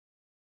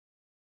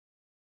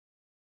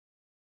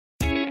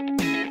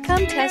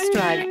Come test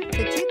drive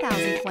the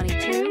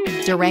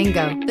 2022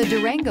 Durango. The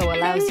Durango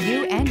allows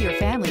you and your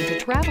family to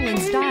travel in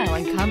style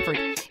and comfort.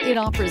 It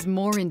offers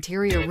more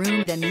interior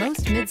room than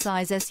most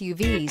midsize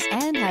SUVs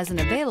and has an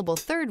available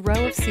third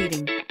row of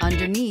seating.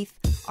 Underneath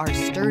are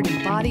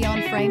sturdy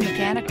body-on-frame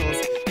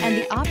mechanicals and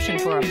the option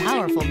for a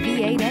powerful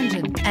V8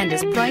 engine, and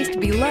is priced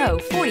below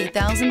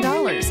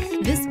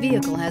 $40,000. This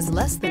vehicle has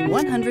less than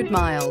 100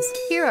 miles.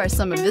 Here are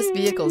some of this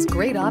vehicle's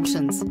great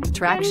options: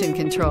 traction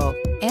control,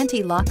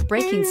 anti-lock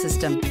braking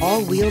system,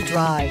 all-wheel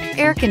drive,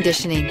 air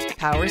conditioning,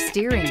 power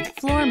steering,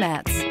 floor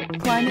mats,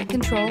 climate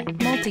control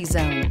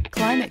multi-zone,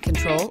 climate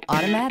control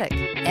automatic,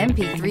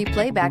 MP3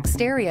 playback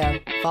stereo,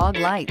 fog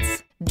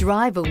lights.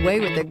 Drive away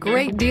with a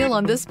great deal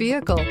on this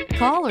vehicle.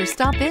 Call or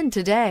stop in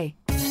today.